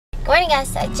Good morning, guys.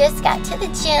 So I just got to the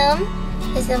gym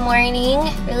this morning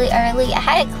really early. I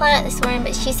had a client this morning,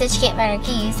 but she said she can't find her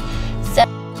keys.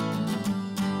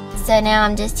 So now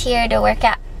I'm just here to work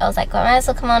out. I was like, well, I might as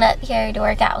well come on up here to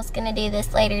work out. I was going to do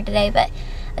this later today, but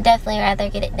I'd definitely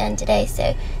rather get it done today.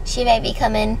 So she may be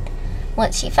coming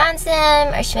once she finds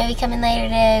them, or she may be coming later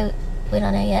today. We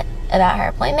don't know yet about her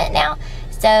appointment now.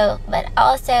 So, but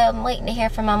also I'm waiting to hear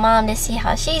from my mom to see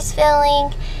how she's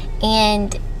feeling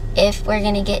and if we're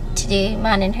gonna get to do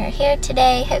mine and her hair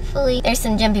today, hopefully. There's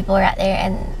some gym people out there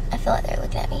and I feel like they're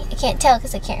looking at me. I can't tell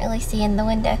because I can't really see in the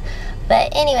window.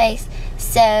 But anyways,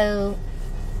 so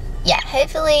yeah,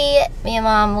 hopefully me and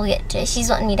mom will get to, she's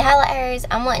wanting me to highlight hers.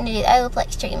 I'm wanting to do the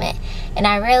Olaplex treatment and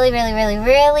I really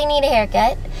need a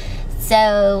haircut.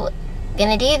 So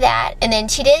gonna do that. And then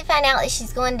she did find out that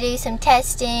she's going to do some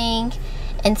testing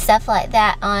and stuff like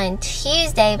that on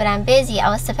Tuesday, but I'm busy. I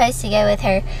was supposed to go with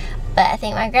her, but I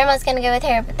think my grandma's gonna go with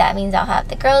her, but that means I'll have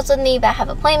the girls with me, but I have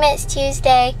appointments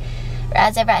Tuesday.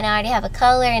 As of right now, I already have a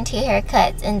color and 2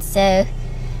 haircuts, and so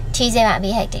Tuesday might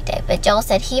be a hectic day. But Joel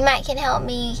said he might can help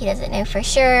me. He doesn't know for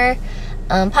sure.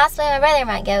 Possibly my brother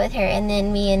might go with her, and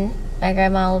then me and my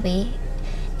grandma will be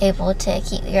able to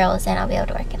keep the girls, and I'll be able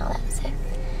to work and all that. So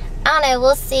I don't know,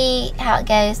 we'll see how it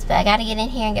goes, but I gotta get in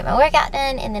here and get my workout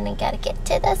done, and then I gotta get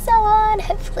to the salon,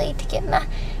 hopefully, to get my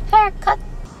hair cut.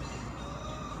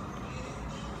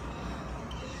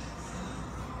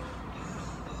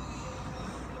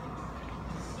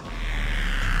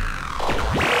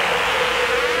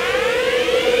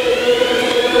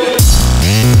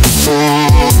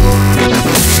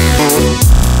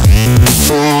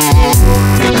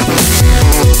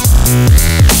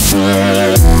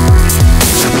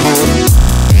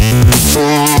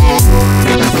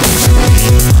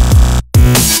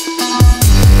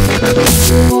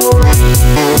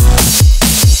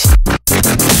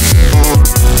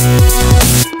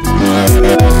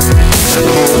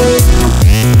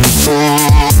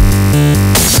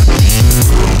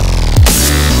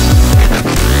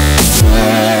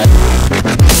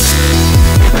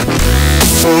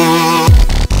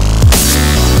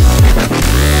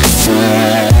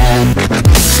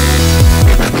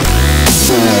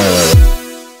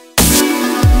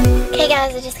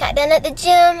 I just got done at the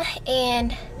gym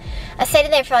and I stayed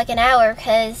in there for like an hour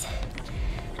because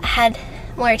I had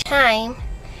more time.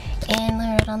 And let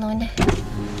me roll down the window.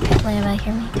 Hopefully nobody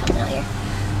hear me coming out here.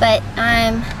 But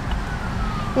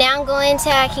now I'm going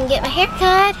so I can get my hair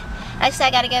cut. Actually,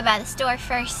 I gotta go by the store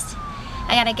first.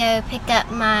 I gotta go pick up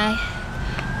my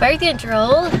birth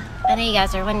control. I know you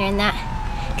guys are wondering that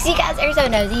because you guys are so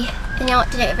nosy and y'all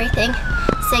want to know everything.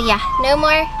 So yeah, no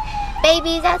more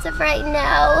babies as of right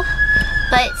now.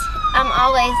 But I'm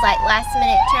always like last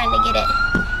minute trying to get it.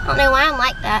 I don't know why I'm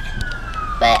like that,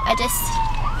 but I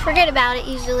just forget about it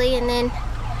usually, and then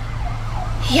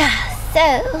yeah,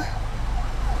 so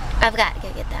I've got to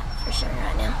go get that for sure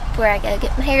right now before I go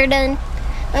get my hair done.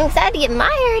 I'm excited to get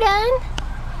my hair done.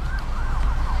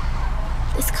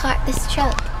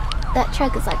 That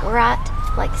truck is like right,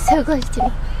 like so close to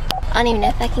me. I don't even know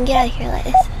if I can get out of here like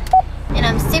this. And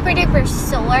I'm super duper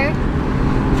sore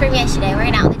from yesterday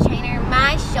working out with the trainer.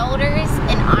 My shoulders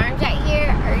and arms right here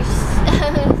are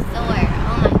so sore.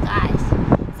 Oh my gosh.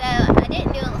 So I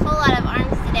didn't do a whole lot of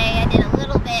arms today. I did a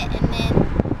little bit and then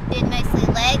did mostly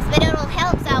legs, but it'll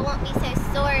help so I won't be so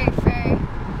sore for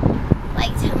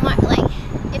like tomorrow. Like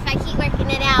if I keep working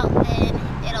it out, then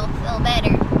it'll feel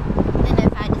better than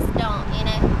if I just don't, you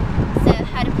know. So I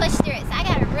had to push through it. So I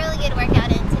got a really good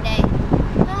workout in today.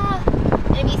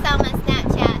 And if you saw my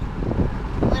Snapchat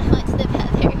when I went to the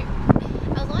bathroom,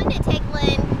 I was wanting to take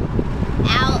one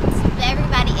out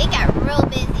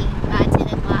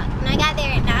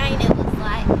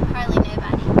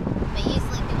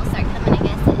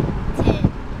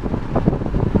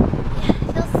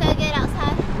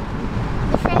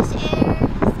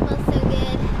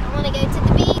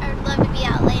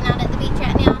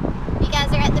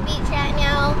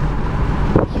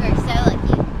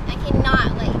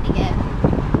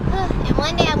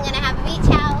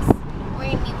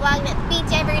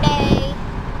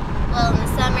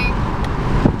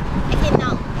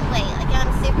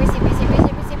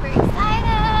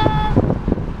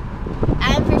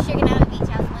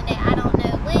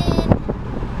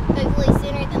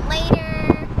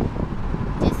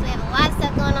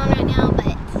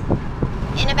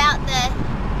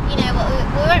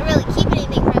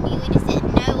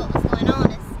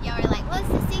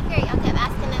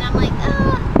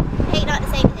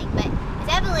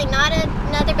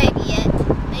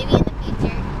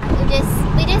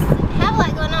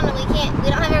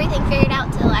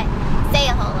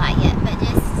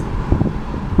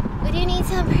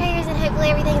yours, and hopefully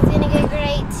everything's gonna go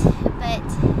great. But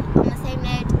on the same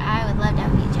note, I would love to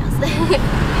have a beach house.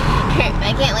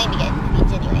 I can't wait to get to the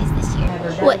beach anyways this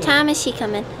year. What time is she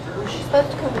coming? She's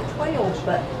supposed to come at 12,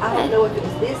 but I don't know if it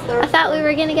was this Thursday. I thought we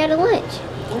were gonna go to lunch.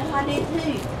 Well, I did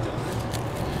too.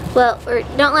 Well,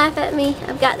 don't laugh at me.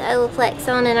 I've got the Olaplex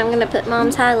on, and I'm gonna put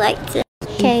Mom's highlights in.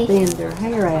 Okay. She thinned her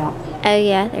hair out. Oh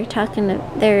yeah, they're talking to,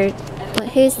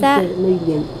 who's that? The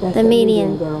median. That's the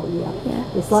median girl, yeah.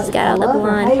 Yeah. It's like, she's got all the her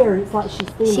blonde. hair, it's like she's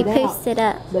thinned She it poofs it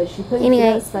up. But she poofs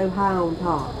it up so high on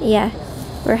top. Yeah.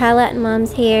 We're highlighting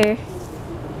Mom's hair.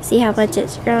 See how much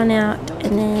it's grown out,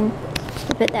 and then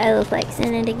we'll put the Olaplex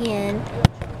in it again.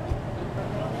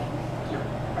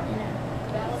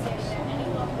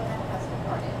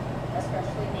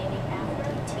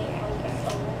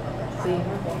 See,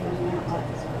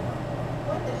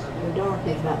 her dark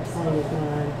is about the same as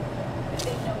mine.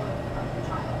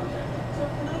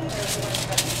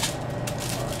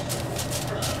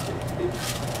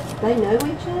 They know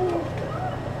each other?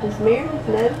 Does Meredith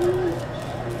know him?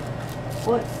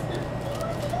 What's...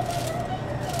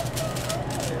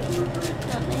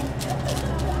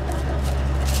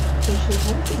 So she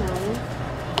has known.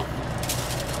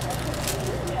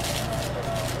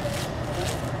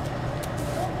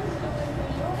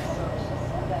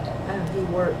 Oh, he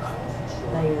works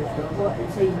there, but what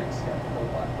is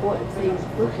he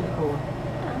looking for?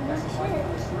 I'm not sure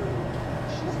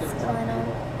what's going on.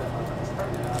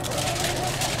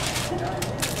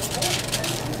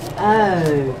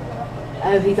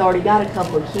 Oh, he's already got a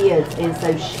couple of kids, and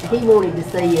so he wanted to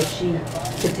see if she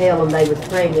could tell him they was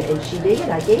pregnant, and she did,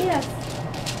 I guess.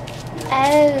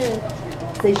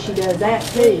 Oh. See, she does that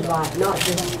too, like not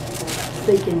just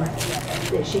seeking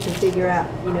that she can figure out,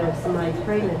 you know, if somebody's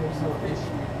pregnant or something.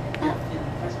 Oh,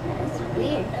 that's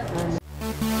weird.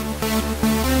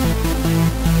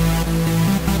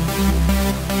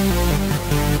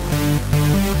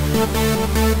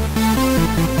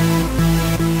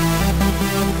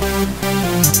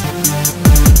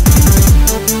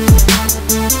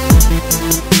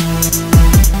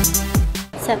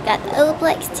 So I've got the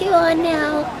Olaplex 2 on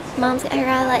now. Mom's got her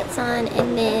highlights on,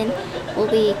 and then we'll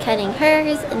be cutting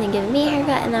hers and then giving me a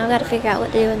haircut, and then I've got to figure out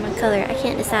what to do with my color. I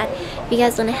can't decide. If you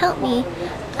guys want to help me,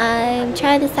 I'm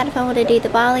trying to decide if I want to do the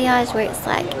balayage where it's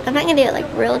like, I'm not going to do it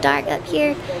like real dark up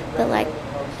here, but like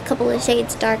a couple of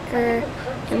shades darker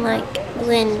and like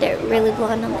blend it really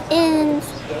blonde on the ends,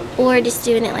 or just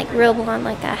doing it like real blonde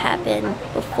like I have been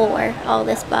before all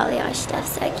this balayage stuff.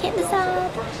 So I can't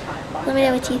decide. Let me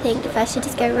know what you think, if I should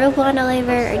just go real blonde all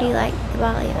over or do like the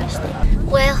balayage thing.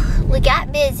 Well, we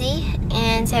got busy,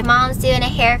 and so Mom's doing a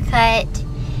haircut,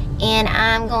 and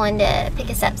I'm going to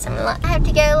pick us up some lunch. I have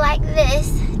to go like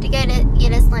this to go to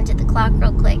get us lunch at the clock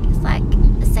real quick. It's like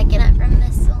a second up from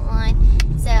this salon.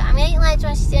 So I'm gonna eat lunch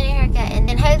while she's doing her haircut, and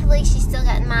then hopefully she's still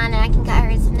got mine and I can cut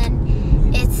hers, and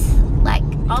then it's like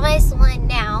almost 1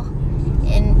 now.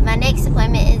 And my next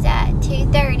appointment is at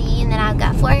 2:30, and then I've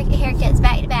got 4 haircuts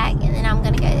back to back, and then I'm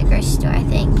gonna go to the grocery store, I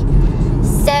think.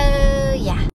 So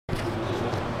yeah.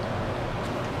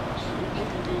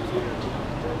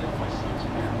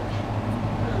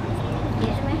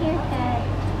 Getting my haircut.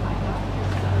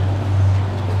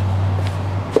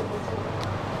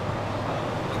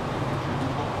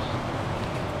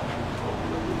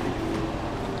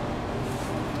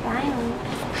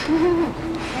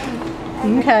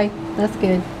 Okay, that's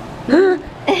good.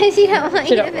 She don't want,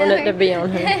 it to be on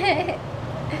her.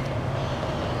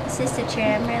 It's just a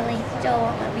trim, really. Joel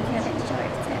won't let me cut it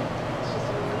short, so.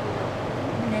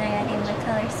 And then I gotta do my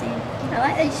color soon. I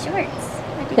like those shorts.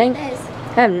 What do you think of those?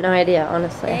 I have no idea,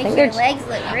 honestly. Yeah, I think your they're legs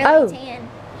look really tan.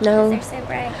 No. They're so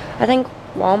bright. I think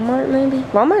Walmart maybe.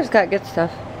 Walmart's got good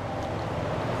stuff.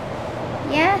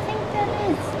 Yeah, I think that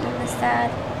is on the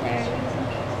side there.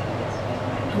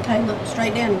 Okay, look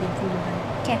straight down again for me.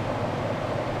 Okay.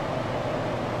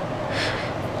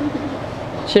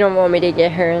 She don't want me to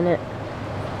get her in it.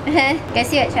 Go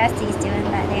see what Chastity's doing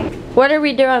back there. What are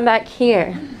we doing back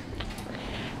here?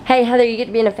 Hey Heather, you get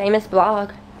to be in a famous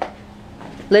vlog.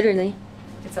 Literally.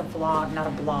 It's a vlog, not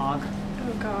a blog.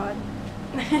 Oh God.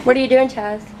 What are you doing,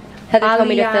 Chaz? Heather told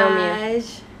me to film you.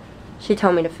 Balayage. She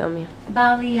told me to film you.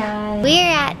 Balayage.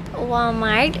 We're at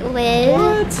Walmart with...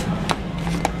 What?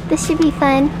 This should be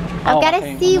fun. I've Oh, got to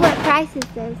okay. see what prices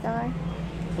those are.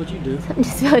 What'd you do? Something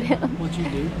just fell down. What'd you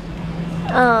do?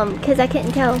 Because I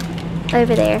couldn't tell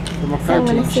over there. For my So I'm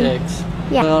gonna protein see. shakes.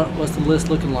 Yeah. Well, what's the list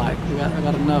looking like? I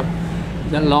gotta know.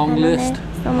 That long I don't list. know.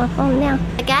 It's on my phone now.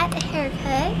 I got the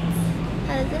haircut.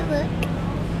 How does it look?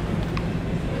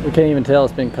 We can't even tell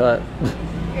it's been cut.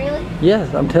 Really?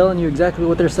 Yes, I'm telling you exactly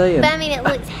what they're saying. But I mean, it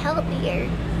looks healthier.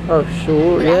 Oh,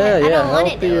 sure. But Yeah, I yeah. don't want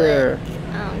it to Healthier.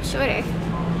 look shorter.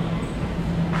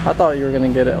 I thought you were gonna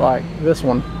get it like this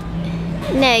one.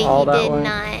 No, All you that did way.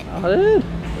 not. I did.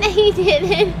 No, you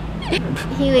didn't.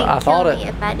 He would I kill thought me it.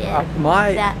 if I did I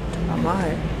might. that. I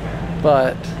might.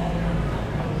 But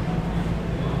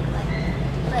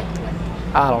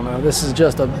I don't know. This is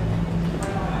just a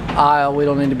aisle we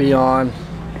don't need to be on.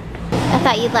 I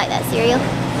thought you'd like that cereal.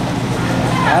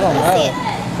 I don't See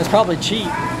know. It's probably cheap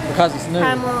because it's new.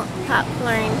 Caramel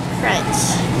popcorn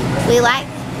crunch.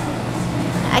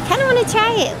 I kind of want to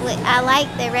try it. I like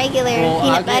the regular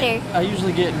peanut butter. I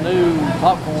usually get new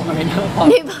popcorn. I mean,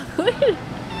 New popcorn.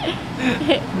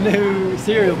 new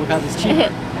cereal because it's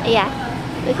cheaper. Yeah,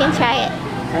 we can try it.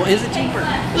 Well, is it cheaper?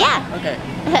 Yeah. Okay.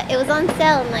 It was on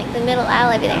sale in like the middle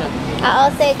aisle over there. I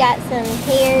also got some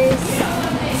pears,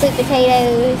 sweet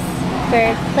potatoes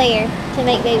for Claire to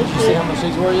make baby You see food. how much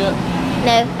these were yet?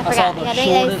 No, I I forgot. saw the Gotta make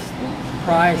those. shortest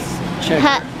price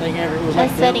check thing ever. It was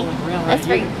That's like funny. around That's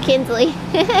for right here. Kinsley.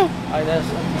 Like that's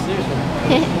seriously.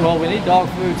 Well, we need dog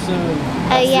food soon.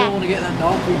 I yeah. still want to get that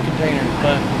dog food container,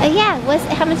 but Oh yeah,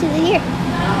 how much is it here?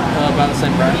 about the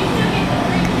same price.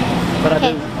 But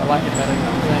Okay. I like it better.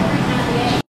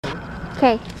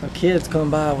 Okay. So kids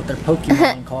come by with their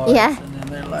Pokemon cards, Yeah. and then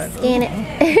they're like, Scan it.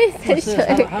 What's So this?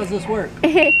 short. How's this work?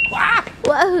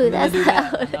 Whoa, Did that's they do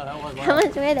that? loud. No, that was How loud.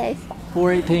 much were those?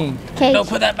 $4.18. Okay. Don't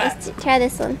put that back. Let's try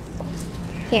this one.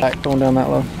 Here. Alright, going down that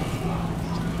low.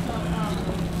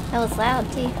 That was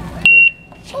loud too.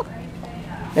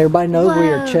 Everybody knows we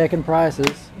are Whoa. checking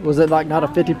prices. Was it like not a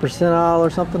 50% aisle or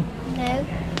something? No.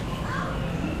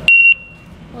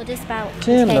 We'll just buy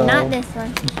 $10. Okay, not this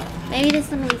one. Maybe this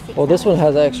one will be $6. Well, this one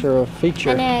has extra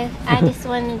feature. I know. I just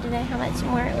wanted to know how much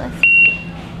more it was.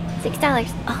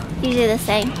 $6. Oh, usually the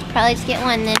same. Probably just get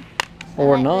one then.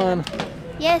 Or I like none. them.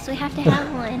 Yes, we have to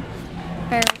have one.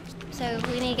 So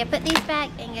we need to put these back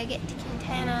and go get to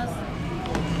Quintana's.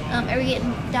 Are we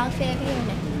getting dog food over here or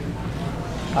no?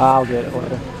 I'll get it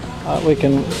later. We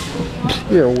can.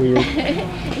 You're weird.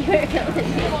 You're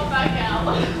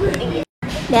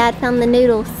Dad found the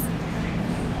noodles.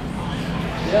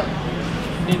 Yep.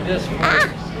 Need this for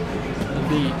the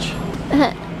beach.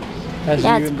 As That's you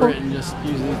and cool. Britton just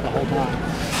use these the whole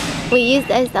time. We used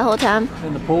those the whole time.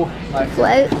 In the pool. Like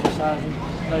Float. exercising.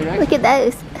 No, you're Look at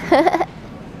those.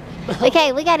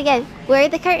 Okay, we gotta go. Where are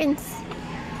the curtains?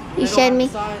 You showed me.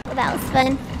 That was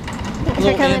fun. Thanks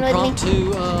for coming with me.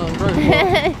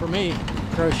 Well, for me,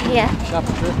 grocery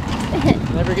shopping trip.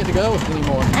 Never get to go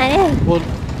anymore. I know. Well,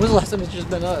 when's the last time it's just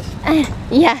been us?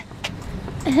 Yeah.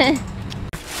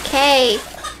 Okay.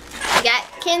 We got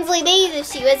Kinsley D's.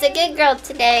 She was a good girl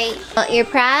today. Want your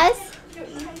prize?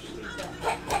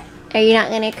 Are you not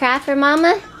gonna cry for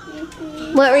Mama?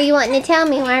 What were you wanting to tell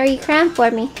me? Why were you crying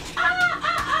for me?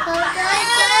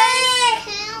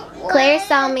 Claire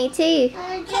saw me too.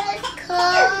 I just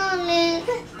couldn't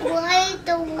wait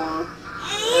to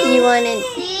You wanted.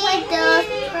 see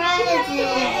the present.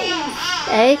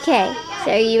 Okay.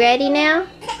 So are you ready now?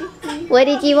 What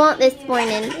did you want this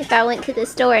morning if I went to the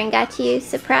store and got you a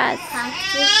surprise?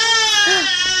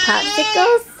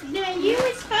 Popsicles?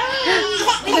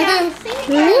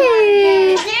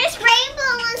 Ooh. There's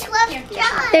rainbow and swept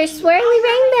done. They're swirly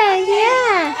rainbow,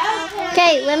 yeah.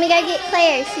 Okay, let me go get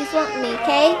Claire. She's wanting me,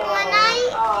 okay? When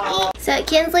I So at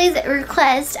Kinsley's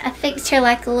request, I fixed her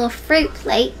like a little fruit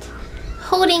plate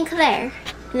holding Claire.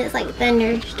 And it's like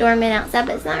thunderstorming outside,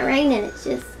 but it's not raining. It's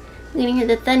just, we can hear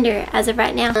the thunder as of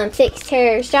right now. Fixed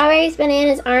her strawberries,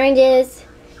 bananas, oranges.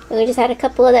 And we just had a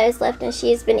couple of those left and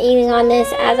she's been eating on this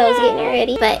as I was getting it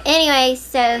ready. But anyway,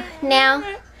 so now,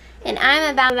 and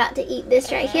I'm about to eat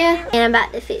this right here. And I'm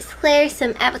about to fix Claire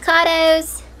some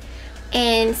avocados.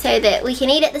 And so that we can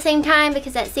eat at the same time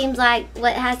because that seems like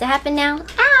what has to happen now.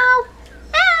 Ow!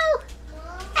 Ow!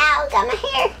 Ow, got my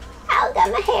hair. Ow,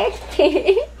 got my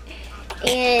hair.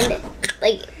 And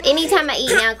like anytime I eat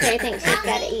now, Claire thinks she's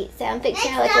gotta eat. So I'm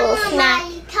fixing her like a little snack.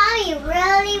 my tummy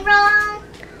really wrong.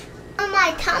 When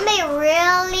my tummy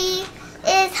really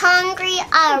is hungry,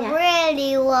 I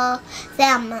really will say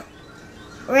I'm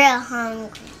real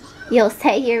hungry. You'll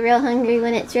say you're real hungry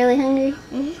when it's really hungry?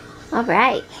 Mm-hmm. All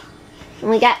right. And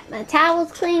we got my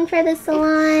towels clean for the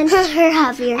salon. Her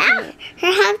happier hair. Her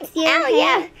happier Ow,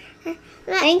 hair. yeah.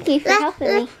 Thank you for helping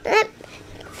me. Put it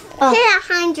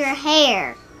behind your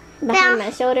hair. Behind my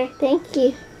shoulder. Thank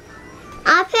you.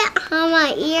 I put it on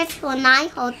my ears when I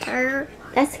hold her.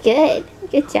 That's good.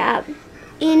 Good job.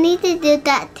 You need to do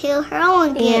that too. Her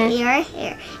won't get your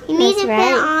hair. You need That's to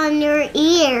right. put it on your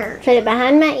ears. Put it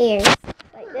behind my ears.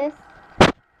 Like this.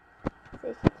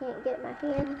 So she can't get my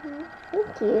hand.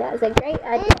 Thank you. That was a great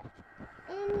idea.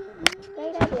 And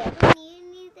Great idea. You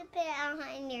need to put it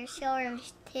on your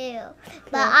shoulders too.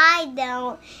 But I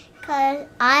don't, because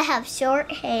I have short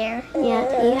hair.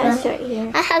 Yeah, you have short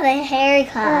hair. I have a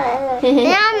haircut. And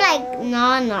I'm like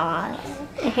Nana.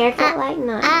 A haircut like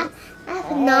Nana. I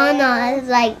have Nana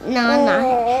like Nana.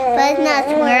 But it's not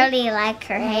swirly like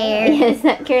her hair. Yeah, it's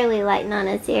not curly like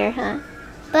Nana's hair, huh?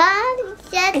 But it's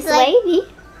just It's like, wavy.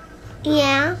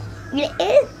 yeah, it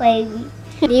is wavy.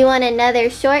 Do you want another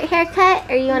short haircut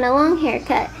or you want a long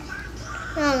haircut?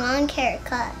 A long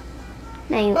haircut.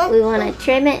 Now we want to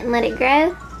trim it and let it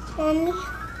grow. Mommy.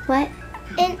 What?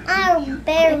 And I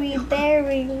very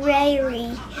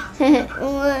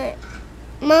want,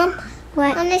 Mom,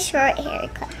 What? on a short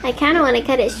haircut. I kind of want to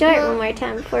cut it short one more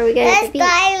time before we go to Let's the beach.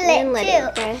 style Then it let too.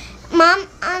 it grow. Mom,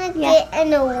 I wanna Yeah. get in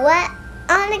the wet.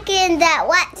 I wanna get in that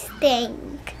wet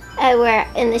thing. Oh, we're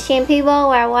in the shampoo bowl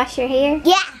where I wash your hair?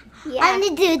 Yeah. I Yeah.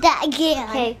 wanna do that again.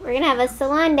 Okay, we're going to have a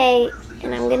salon day,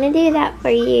 and I'm going to do that for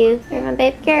you, for my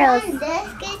baby girls. Mom, this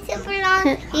gets super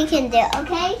long. You can do it,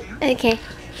 okay? Okay,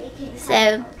 so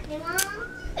Okay, Mom?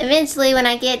 eventually when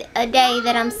I get a day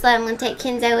that I'm slow, I'm going to take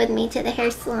Kenzo with me to the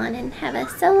hair salon and have a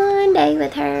salon day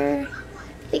with her.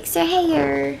 Fix her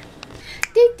hair.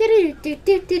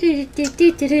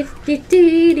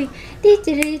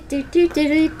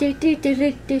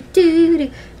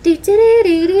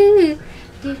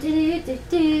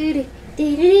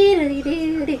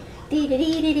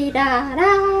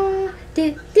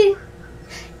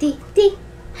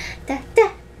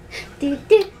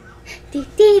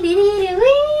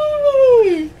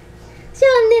 Show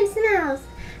them smiles.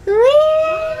 Woo!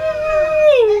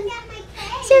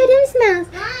 Show them smiles.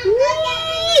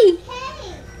 Whee!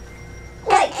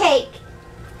 What cake?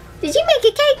 Did you make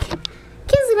a cake?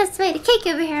 Kinsley must have made a cake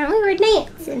over here and we were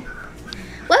dancing.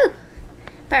 Whoa!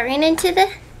 But I ran into the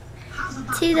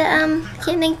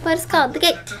can't think what it's called, the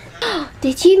gate.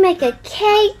 Did you make a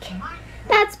cake?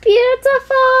 That's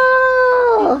beautiful!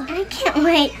 I can't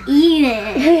wait to eat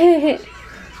it.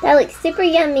 That looks super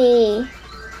yummy.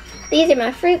 These are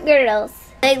my fruit girls.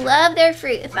 They love their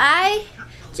fruit. If I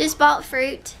just bought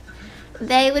fruit,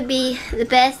 they would be the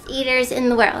best eaters in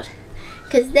the world.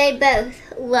 Because they both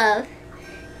love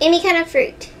any kind of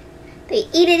fruit. They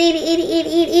eat it, eat it, eat it, eat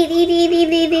it, eat it, eat it, eat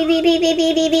it, eat it, eat it,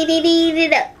 eat it, eat it, eat it, eat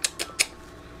it up.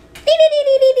 Eat it, eat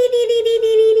it, eat it, eat it, eat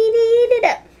it, eat it, eat it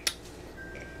up.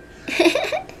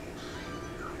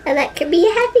 And that could be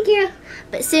a happy girl.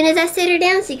 But as soon as I sit her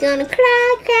down, she's gonna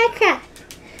cry, cry, cry.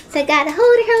 So I gotta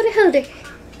hold her, hold her, hold her.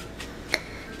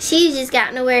 She's just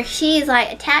gotten to where she's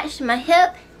like attached to my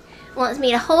hip, wants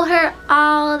me to hold her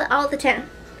all the time.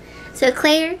 So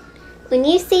Claire, when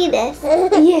you see this,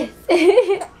 yes,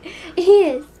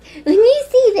 yes, when you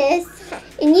see this,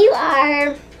 and you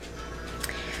are,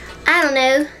 I don't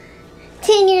know,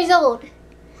 10 years old,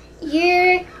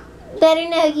 you better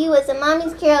know you was a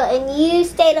mommy's girl and you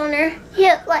stayed on her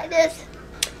hip like this.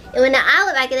 And when I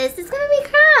look back at this, it's gonna be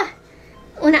cry.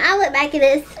 When I look back at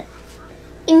this,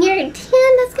 and you're 10,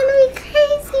 that's gonna be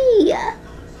crazy.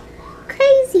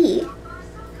 Crazy.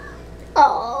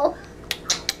 Oh.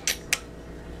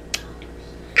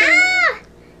 Ah!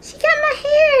 She got my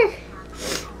hair.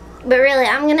 But really,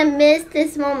 I'm gonna miss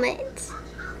this moment.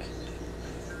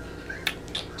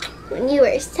 When you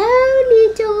were so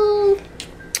little.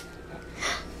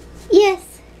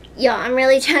 Yes. Y'all, I'm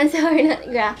really trying so hard not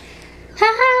to cry. Ha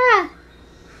ha!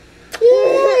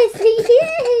 Yes,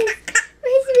 yes!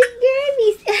 Where's the big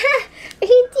girlies? Are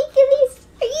you ticklies?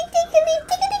 Are you ticklies?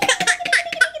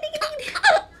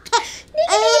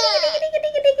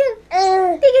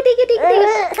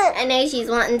 I know she's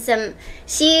wanting some.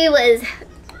 She was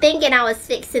thinking I was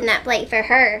fixing that plate for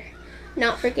her,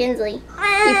 not for Kinsley. You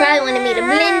probably wanted me to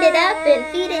blend it up and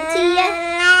feed it to you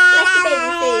like the baby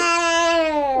food.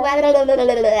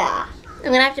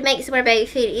 I'm gonna have to make some more baby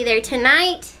food either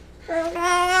tonight,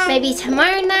 maybe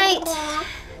tomorrow night.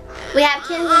 We have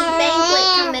Kinsley's banquet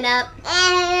coming up.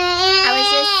 I was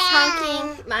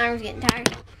just talking, my arm's getting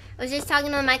tired. I was just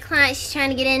talking to my client, she's trying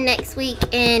to get in next week,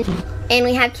 and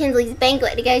we have Kinsley's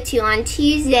banquet to go to on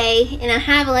Tuesday, and I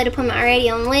have a late appointment already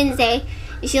on Wednesday.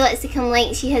 If she lets to come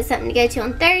late, she has something to go to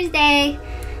on Thursday.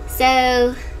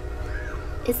 So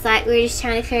it's like we're just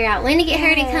trying to figure out when to get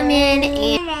her to come in,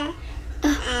 and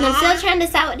I'm still trying to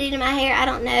decide what to do to my hair. I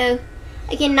don't know.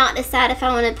 I cannot decide if I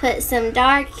want to put some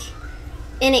dark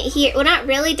in it here. Well, not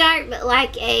really dark, but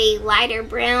like a lighter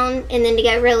brown, and then to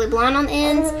go really blonde on the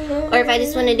ends, or if I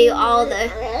just want to do all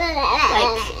the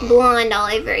like blonde all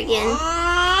over again,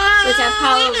 which that's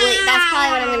probably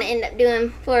what I'm going to end up doing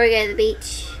before we go to the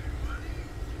beach.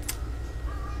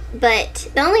 But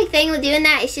the only thing with doing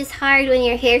that, it's just hard when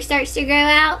your hair starts to grow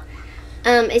out.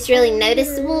 It's really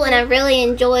noticeable, and I really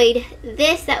enjoyed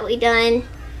this that we done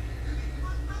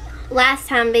last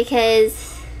time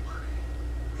because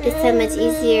it's so much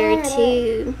easier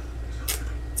to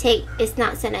take. It's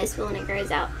not so noticeable when it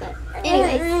grows out, but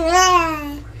anyways.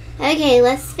 Okay,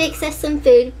 let's fix us some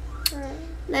food.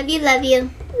 Love you, love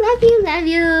you. Love you, love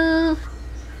you.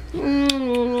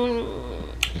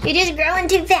 You're just growing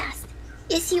too fast.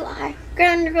 Yes, you are.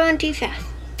 Growing too fast.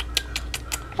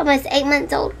 Almost 8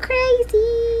 months old.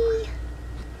 Crazy.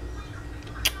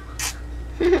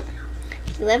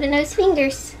 Loving those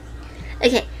fingers.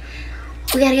 Okay,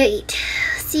 we gotta go eat.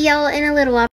 See y'all in a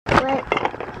little while. What?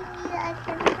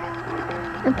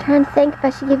 I'm trying to think if I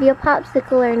should give you a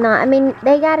popsicle or not. I mean,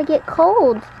 they gotta get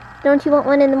cold. Don't you want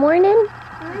one in the morning?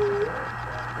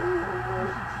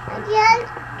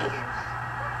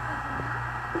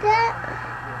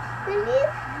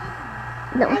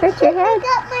 Don't hurt your head.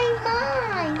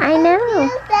 I know.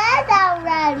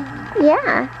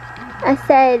 Yeah. I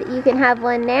said you can have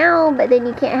one now, but then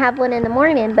you can't have one in the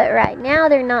morning. But right now,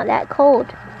 they're not that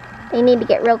cold. They need to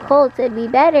get real cold, so it'd be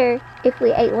better if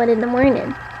we ate one in the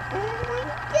morning.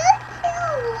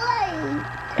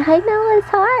 I know, it's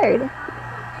hard.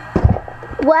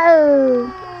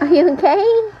 Whoa. Are you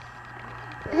okay?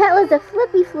 That was a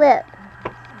flippy flip.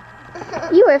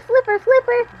 You were flipper.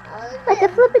 Like a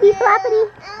flippity floppity.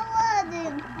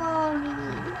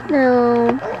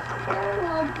 No.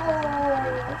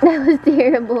 That was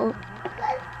terrible.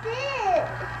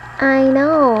 I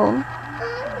know.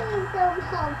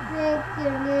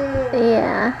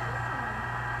 Yeah.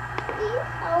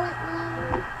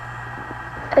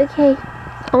 Okay.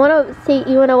 I want to see,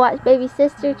 you want to watch baby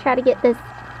sister try to get this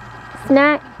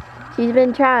snack? She's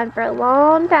been trying for a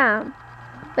long time,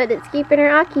 but it's keeping her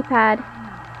occupied.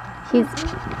 She's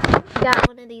got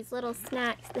one of these little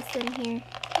snacks that's in here.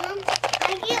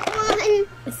 I get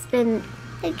one.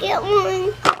 I get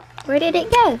one. Where did it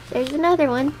go? There's another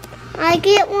one. I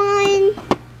get one.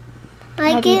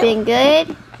 Have you been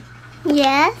good?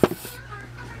 Yes.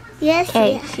 Yes.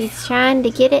 Okay, yes. she's trying to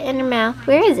get it in her mouth.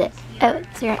 Where is it? Oh,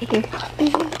 it's right here.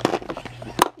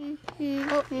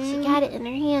 Oh, she got it in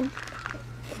her hand.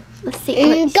 Let's see.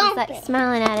 Look, she's like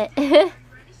smiling at it.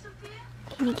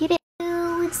 Can you get it?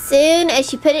 As soon as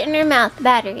she put it in her mouth, the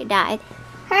battery died.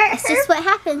 That's just what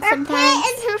happens sometimes.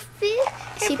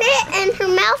 She put it in her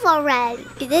mouth already.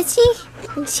 Did she?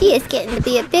 She is getting to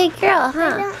be a big girl,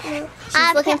 huh?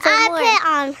 She's looking for more.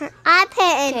 I put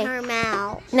it in her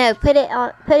mouth. No, put it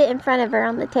in front of her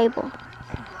on the table.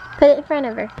 Put it in front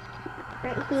of her.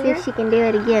 Right See here. if she can do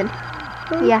it again.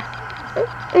 Yeah.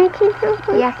 I can have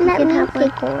one. Yeah, you can have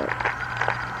one.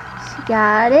 She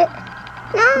got it.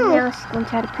 No. Now she's going to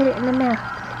try to put it in the mouth.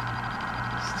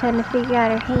 She's trying to figure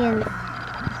out her hands.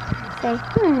 Say,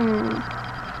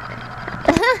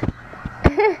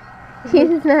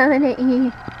 She's smiling at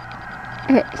you.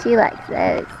 She likes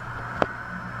those.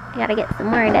 I gotta get some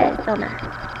more of those, don't I?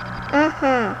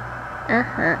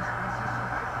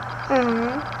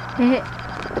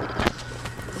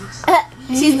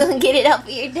 She's gonna get it off of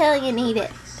your tongue and eat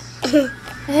it. He's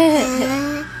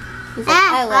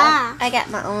like, oh well, I got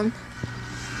my own.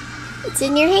 It's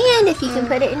in your hand if you can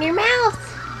put it in your mouth.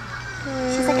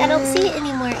 She's like, I don't see it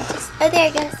anymore. Oh, there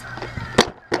it goes.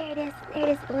 There it is. There it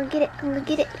is. I'm gonna get it.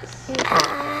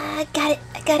 I got it.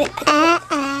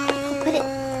 Put it.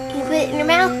 You put it in your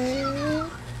mouth.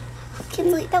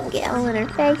 Kinsley, don't get all in her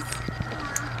face.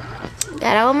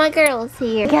 Got all my girls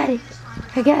here. I got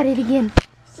it again.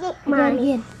 Put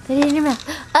it in your mouth.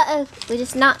 Uh-oh. We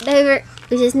just knocked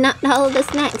all of the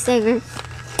snacks over.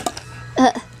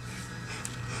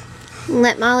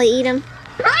 Let Molly eat them.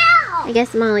 I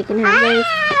guess Molly can have those.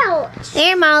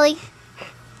 There, Molly.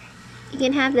 You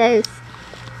can have those.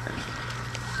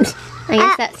 I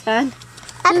guess that's fine.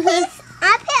 I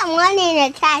put one in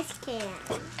a trash can.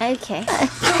 Okay.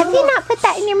 Have you not put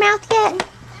that in your mouth yet?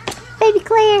 Baby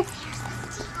Claire.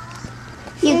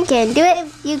 You can do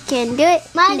it. You can do it.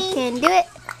 Molly. You can do it.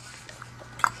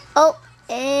 Oh,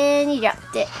 and you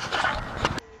dropped it.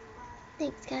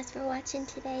 Thanks guys for watching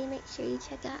today. Make sure you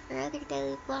check out our other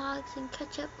daily vlogs and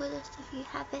catch up with us if you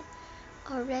haven't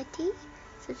already.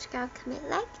 Subscribe, comment,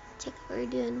 like. Check out what we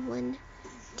were doing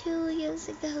 2 years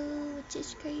ago, which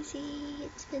is crazy.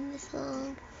 It's been this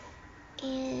long.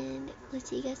 And we'll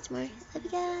see you guys tomorrow. Love you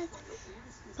guys.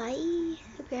 Bye.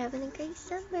 Hope you're having a great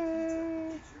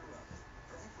summer.